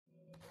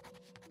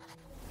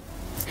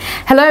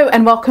Hello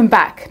and welcome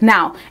back.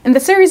 Now, in the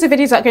series of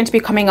videos that are going to be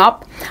coming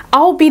up,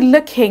 I'll be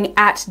looking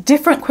at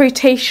different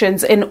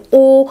quotations in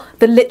all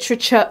the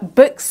literature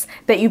books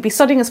that you'll be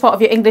studying as part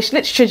of your English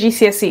literature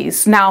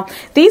GCSEs. Now,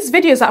 these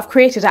videos that I've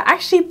created are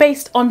actually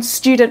based on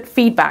student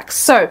feedback.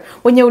 So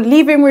when you're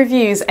leaving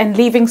reviews and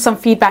leaving some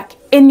feedback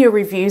in your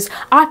reviews,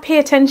 I pay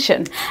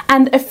attention,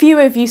 and a few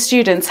of you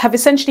students have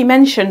essentially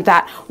mentioned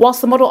that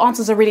whilst the model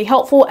answers are really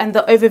helpful and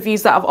the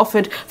overviews that I've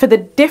offered for the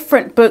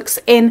different books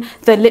in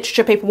the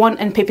literature paper 1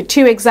 and paper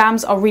 2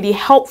 exams are really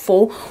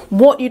helpful,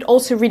 what you'd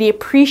also really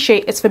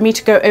appreciate is for me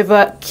to go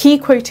over key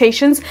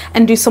quotations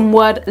and do some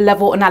word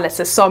level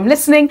analysis. So I'm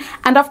listening,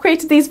 and I've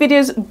created these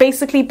videos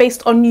basically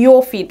based on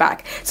your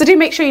feedback. So do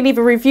make sure you leave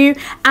a review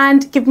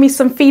and give me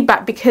some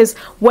feedback, because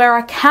where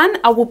I can,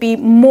 I will be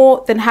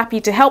more than happy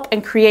to help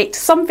and create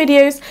some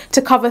videos to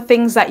cover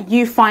things that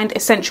you find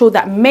essential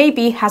that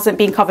maybe hasn't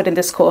been covered in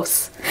this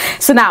course.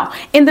 So now,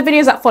 in the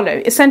videos that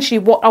follow, essentially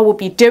what I will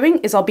be doing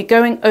is I'll be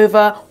going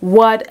over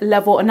word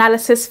level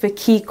analysis for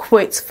key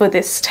quotes for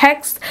this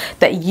text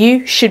that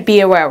you should be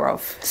aware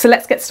of. So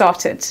let's get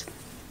started.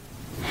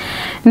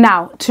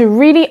 Now, to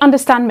really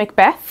understand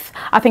Macbeth,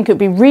 I think it would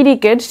be really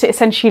good to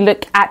essentially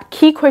look at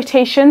key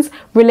quotations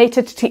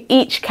related to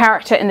each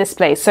character in this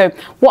play. So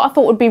what I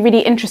thought would be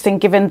really interesting,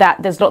 given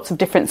that there's lots of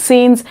different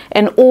scenes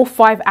in all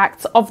 5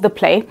 acts of the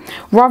play,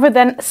 rather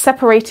than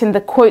separating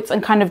the quotes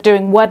and kind of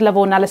doing word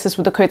level analysis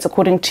with the quotes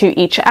according to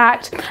each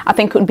act, I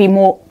think it would be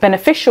more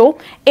beneficial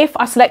if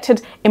I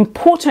selected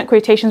important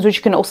quotations which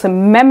you can also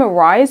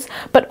memorize,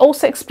 but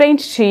also explained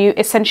to you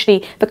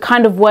essentially the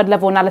kind of word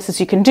level analysis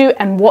you can do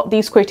and what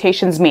these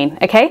quotations mean.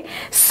 Okay,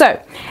 so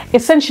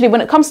essentially when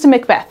it comes to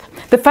Macbeth,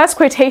 the first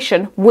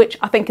quotation, which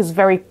I think is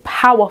very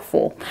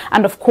powerful,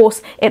 and of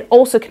course it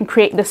also can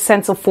create this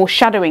sense of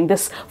foreshadowing,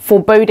 this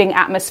foreboding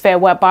atmosphere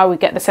whereby we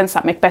get the sense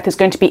that Macbeth is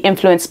going to be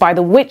influenced by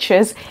the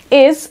witches,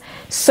 is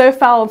 "So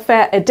foul and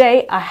fair a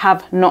day I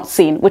have not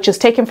seen," which is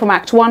taken from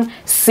Act 1,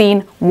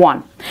 Scene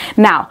 1.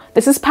 Now,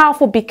 this is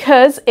powerful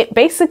because it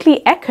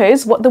basically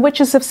echoes what the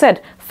witches have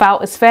said: foul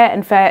is fair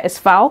and fair is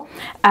foul,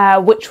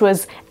 which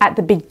was at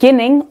the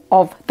beginning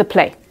of the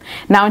play.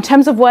 Now, in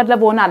terms of word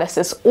level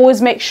analysis,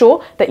 always make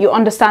sure that you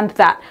understand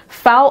that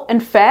foul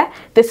and fair,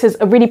 this is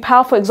a really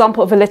powerful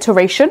example of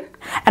alliteration.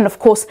 And of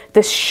course,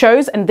 this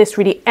shows and this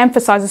really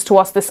emphasizes to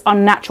us this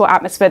unnatural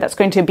atmosphere that's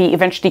going to be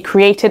eventually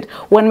created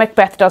when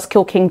Macbeth does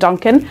kill King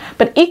Duncan.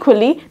 But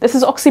equally, this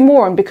is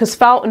oxymoron, because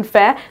foul and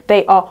fair,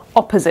 they are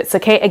opposites.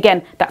 Okay,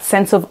 again, that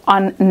sense of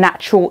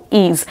unnatural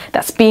ease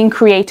that's being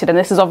created. And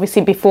this is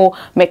obviously before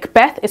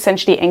Macbeth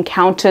essentially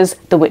encounters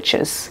the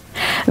witches.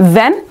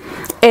 Then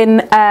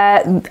in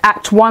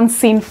Act 1,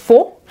 Scene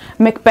 4,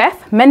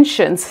 Macbeth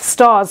mentions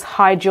 "Stars,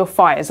 hide your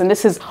fires," and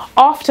this is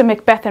after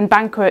Macbeth and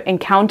Banquo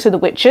encounter the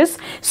witches.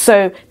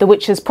 So the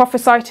witches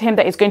prophesy to him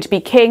that he's going to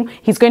be king.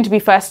 He's going to be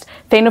first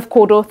Thane of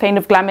Cawdor, Thane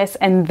of Glamis,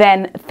 and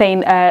then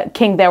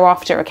king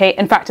thereafter. Okay,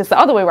 in fact, it's the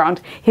other way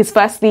around. He's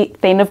firstly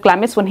Thane of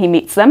Glamis when he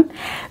meets them.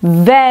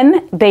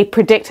 Then they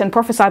predict and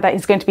prophesy that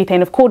he's going to be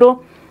Thane of Cawdor,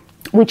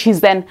 which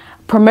he's then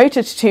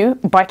promoted to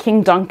by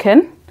King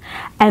Duncan.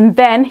 And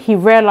then he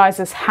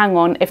realizes, hang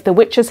on, if the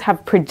witches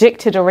have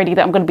predicted already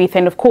that I'm going to be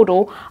Thane of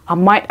Cawdor, I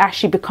might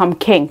actually become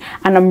king.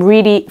 And I'm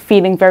really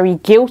feeling very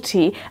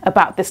guilty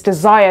about this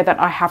desire that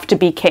I have to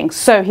be king.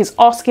 So he's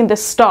asking the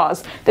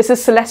stars. This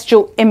is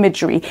celestial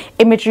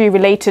imagery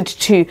related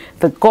to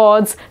the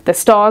gods, the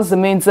stars, the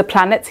moons, the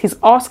planets. He's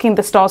asking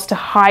the stars to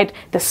hide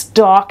this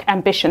dark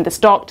ambition, this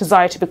dark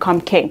desire to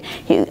become king.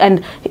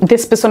 And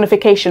this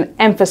personification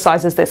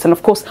emphasizes this. And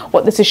of course,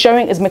 what this is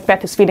showing is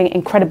Macbeth is feeling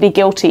incredibly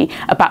guilty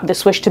about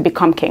this wish to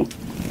become king.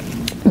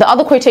 The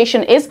other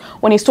quotation is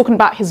when he's talking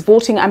about his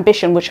vaulting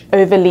ambition, which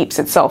overleaps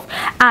itself.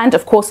 And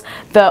of course,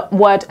 the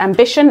word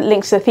ambition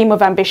links to the theme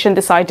of ambition,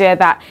 this idea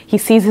that he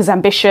sees his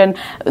ambition.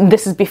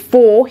 This is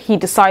before he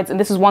decides, and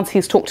this is once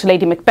he's talked to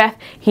Lady Macbeth,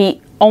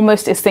 he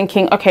almost is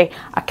thinking, okay,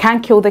 I can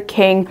kill the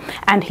king,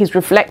 and he's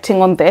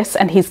reflecting on this,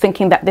 and he's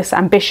thinking that this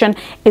ambition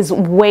is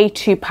way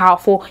too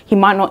powerful. He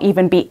might not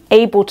even be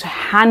able to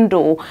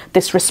handle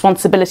this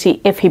responsibility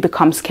if he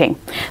becomes king.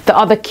 The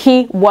other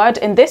key word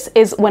in this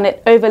is when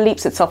it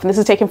overleaps itself, and this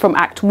is taken from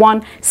Act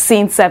 1,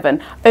 Scene 7.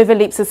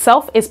 Overleaps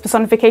itself is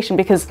personification,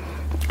 because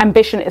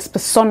ambition is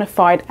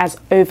personified as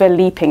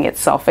overleaping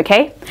itself.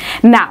 Okay,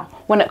 now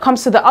when it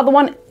comes to the other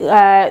one,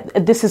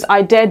 this is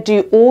 "I dare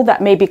do all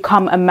that may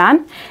become a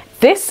man."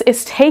 This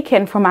is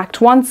taken from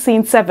Act 1,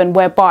 Scene 7,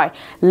 whereby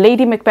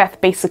Lady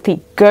Macbeth basically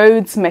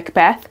goads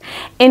Macbeth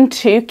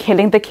into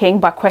killing the king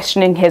by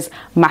questioning his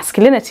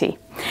masculinity.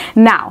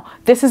 Now,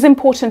 this is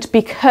important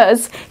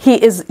because he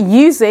is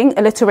using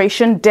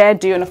alliteration, dare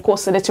do, and of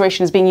course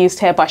alliteration is being used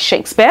here by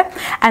Shakespeare,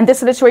 and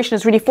this alliteration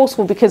is really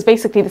forceful because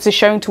basically this is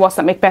showing to us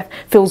that Macbeth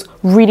feels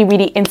really,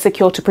 really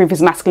insecure to prove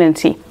his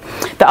masculinity.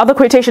 The other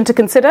quotation to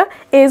consider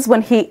is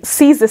when he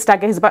sees this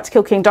dagger, he's about to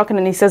kill King Duncan,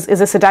 and he says, "Is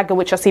this a dagger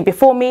which I see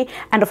before me?"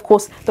 And of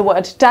course the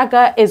word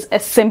dagger is a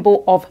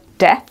symbol of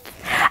death.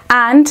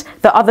 And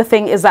the other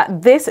thing is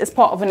that this is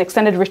part of an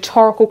extended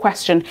rhetorical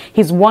question.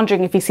 He's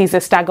wondering if he sees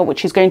this dagger,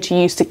 which he's going to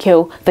use to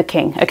kill the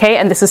king. Okay,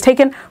 and this is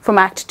taken from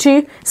Act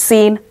 2,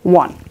 Scene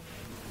 1.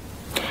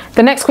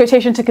 The next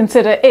quotation to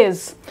consider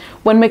is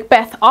when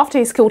Macbeth, after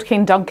he's killed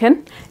King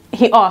Duncan,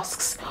 he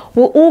asks,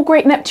 will all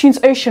great Neptune's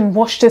ocean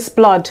wash this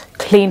blood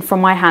clean from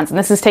my hands? And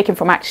this is taken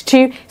from Act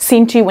 2,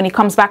 Scene 2, when he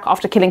comes back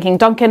after killing King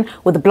Duncan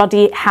with the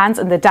bloody hands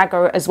and the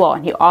dagger as well.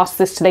 And he asks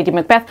this to Lady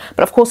Macbeth,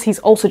 but of course he's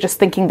also just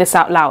thinking this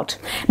out loud.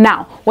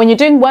 Now, when you're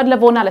doing word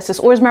level analysis,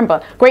 always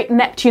remember, great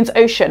Neptune's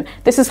ocean.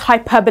 This is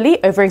hyperbole,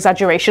 over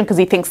exaggeration, because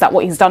he thinks that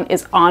what he's done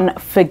is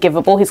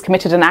unforgivable. He's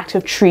committed an act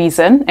of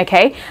treason,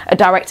 okay? A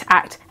direct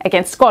act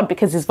against God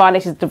because he's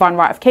violated the divine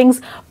right of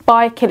kings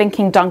by killing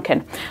King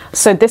Duncan.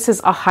 So this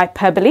is a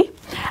hyperbole.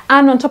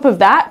 And on top of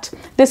that,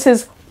 this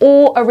is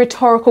all a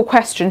rhetorical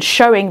question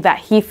showing that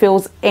he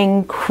feels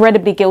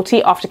incredibly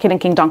guilty after killing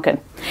King Duncan.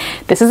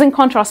 This is in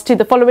contrast to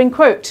the following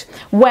quote.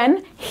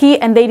 When he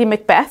and Lady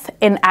Macbeth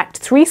in Act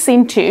 3,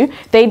 Scene 2,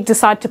 they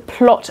decide to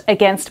plot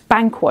against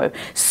Banquo.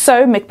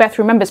 So Macbeth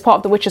remembers part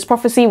of the witch's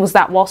prophecy was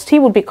that whilst he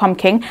would become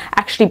king,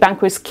 actually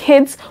Banquo's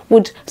kids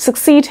would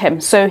succeed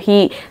him. So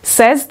he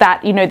says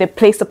that, you know, they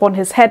placed upon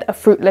his head a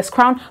fruitless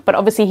crown, but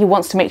obviously he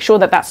wants to make sure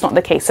that that's not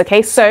the case.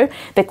 Okay, so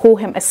they call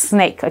him a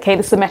snake. Okay,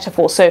 this is a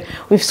metaphor. So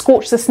we've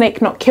scorched the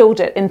snake, not killed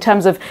it, in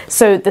terms of,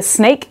 so the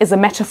snake is a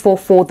metaphor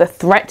for the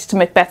threat to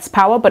Macbeth's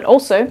power, but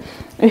also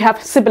we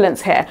have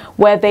sibilance here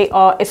where they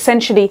are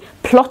essentially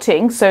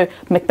plotting. So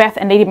Macbeth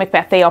and Lady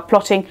Macbeth, they are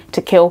plotting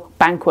to kill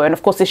Banquo. And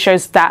of course this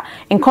shows that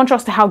in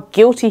contrast to how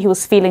guilty he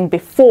was feeling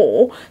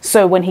before,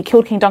 so when he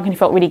killed King Duncan he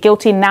felt really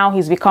guilty, now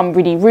he's become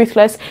really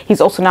ruthless.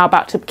 He's also now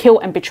about to kill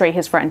and betray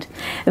his friend.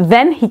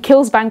 Then he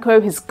kills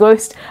Banquo, his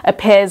ghost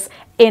appears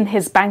in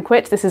his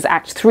banquet. This is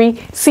Act 3,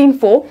 Scene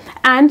 4,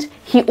 and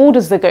he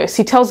orders the ghost.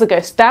 He tells the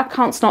ghost, thou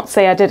canst not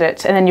say I did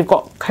it. And then you've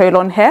got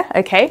colon here,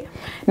 okay?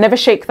 Never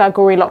shake thy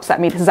gory locks at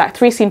me. This is Act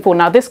 3, Scene 4.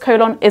 Now this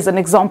colon is an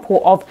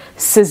example of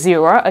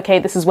caesura, okay?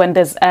 This is when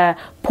there's a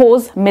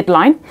pause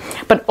midline,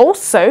 but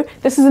also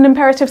this is an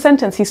imperative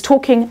sentence. He's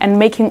talking and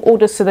making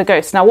orders to the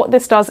ghost. Now what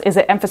this does is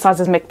it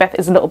emphasizes Macbeth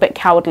is a little bit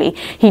cowardly.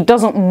 He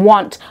doesn't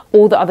want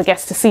all the other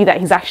guests to see that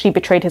he's actually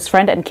betrayed his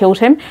friend and killed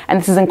him. And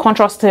this is in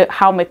contrast to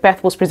how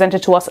Macbeth was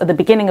presented to us at the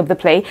beginning of the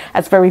play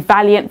as very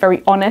valiant,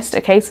 very honest,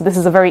 okay? So this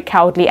is a very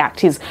cowardly act.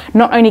 He's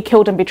not only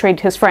killed and betrayed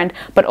his friend,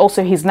 but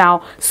also he's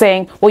now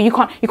saying, well, you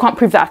can't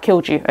prove that I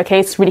killed you, okay?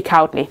 It's really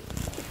cowardly.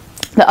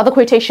 The other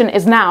quotation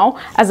is now,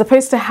 as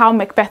opposed to how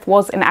Macbeth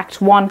was in Act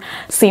 1,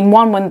 Scene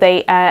 1, when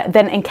they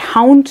then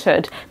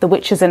encountered the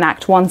witches in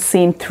Act 1,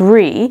 Scene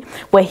 3,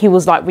 where he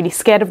was like really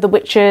scared of the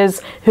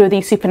witches, who are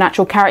these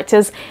supernatural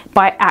characters.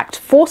 By Act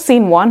 4,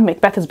 Scene 1,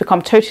 Macbeth has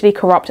become totally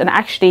corrupt and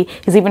actually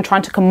he's even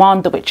trying to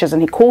command the witches,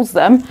 and he calls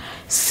them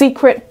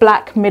secret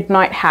black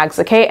midnight hags,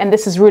 okay? And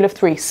this is rule of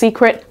 3,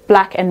 secret,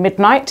 black and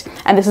midnight,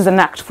 and this is in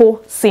Act 4,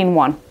 Scene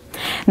 1.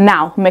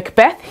 Now,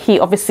 Macbeth, he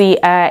obviously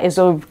is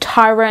a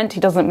tyrant.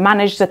 He doesn't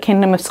manage the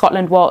kingdom of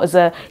Scotland well as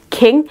a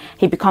king.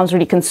 He becomes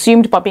really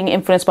consumed by being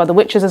influenced by the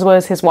witches as well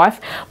as his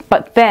wife.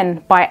 But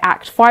then by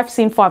Act 5,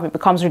 Scene 5, it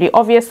becomes really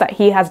obvious that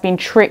he has been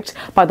tricked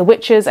by the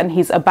witches and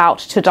he's about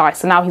to die.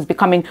 So now he's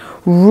becoming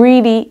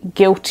really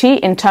guilty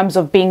in terms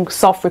of being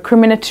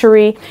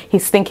self-recriminatory.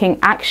 He's thinking,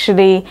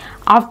 actually,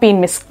 I've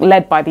been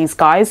misled by these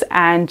guys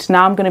and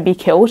now I'm going to be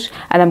killed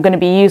and I'm going to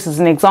be used as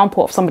an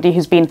example of somebody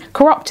who's been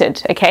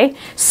corrupted, okay?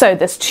 So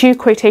there's two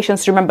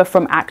quotations to remember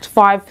from Act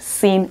 5,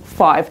 Scene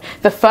 5.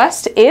 The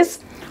first is,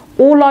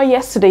 all our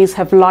yesterdays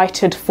have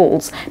lighted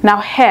falls. Now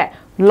here,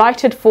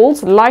 lighted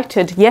falls,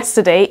 lighted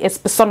yesterday is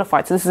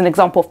personified. So this is an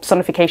example of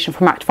personification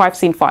from Act 5,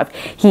 Scene 5.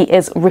 He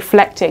is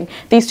reflecting.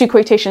 These two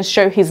quotations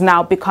show he's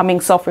now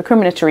becoming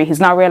self-recriminatory. He's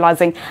now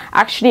realizing,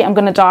 actually, I'm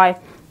going to die.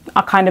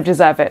 I kind of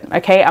deserve it,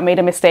 okay? I made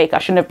a mistake. I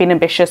shouldn't have been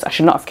ambitious. I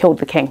should not have killed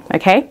the king,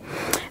 okay?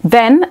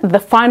 Then the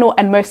final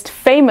and most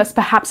famous,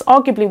 perhaps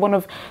arguably one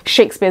of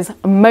Shakespeare's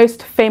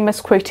most famous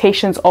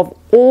quotations of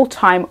all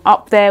time,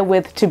 up there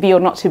with To Be or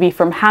Not to Be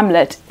from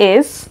Hamlet,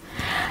 is,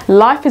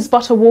 life is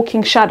but a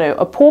walking shadow,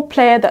 a poor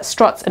player that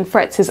struts and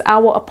frets his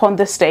hour upon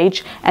the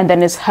stage and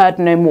then is heard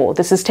no more.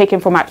 This is taken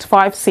from Act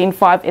 5, Scene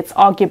 5. It's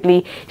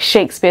arguably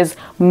Shakespeare's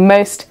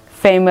most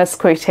famous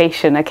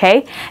quotation,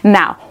 okay?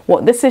 Now,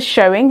 what this is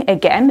showing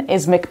again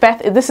is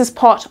Macbeth. This is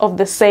part of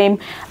the same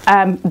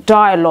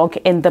dialogue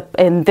in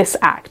this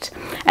act,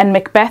 and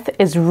Macbeth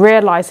is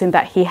realizing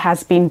that he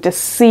has been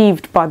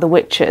deceived by the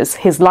witches.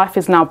 His life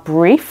is now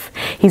brief.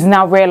 He's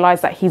now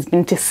realized that he's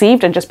been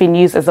deceived and just been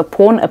used as a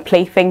pawn, a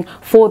plaything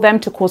for them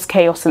to cause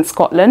chaos in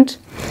Scotland.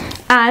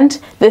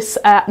 And this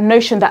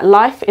notion that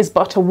life is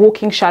but a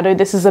walking shadow,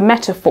 this is a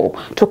metaphor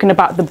talking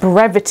about the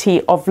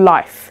brevity of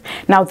life.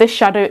 Now this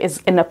shadow is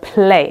in a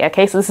play.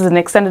 Okay, so this is an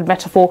extended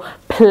metaphor,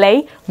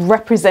 play,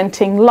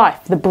 representing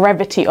life, the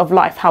brevity of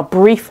life, how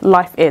brief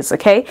life is.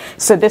 Okay,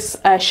 so this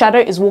shadow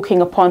is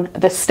walking upon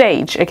the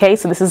stage. Okay,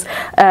 so this is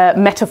a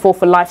metaphor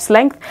for life's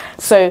length.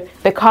 So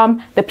they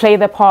come, they play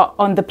their part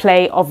on the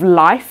play of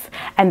life,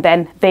 and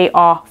then they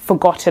are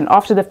forgotten.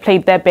 After they've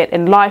played their bit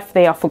in life,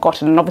 they are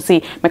forgotten. And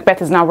obviously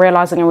Macbeth is now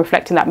realizing and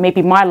reflecting that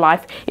maybe my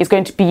life is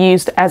going to be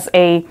used as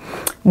a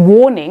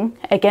warning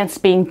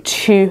against being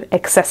too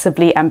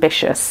excessively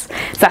ambitious.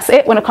 So that's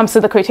it when it comes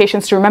to the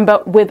quotations to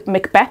remember with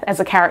Macbeth as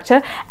a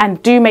character.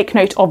 And do make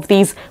note of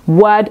these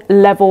word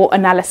level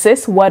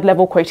analysis, word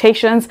level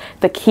quotations,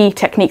 the key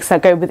techniques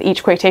that go with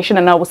each quotation.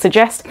 And I will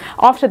suggest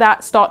after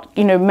that, start,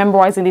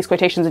 memorizing these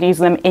quotations and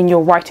using them in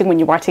your writing when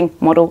you're writing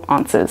model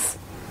answers.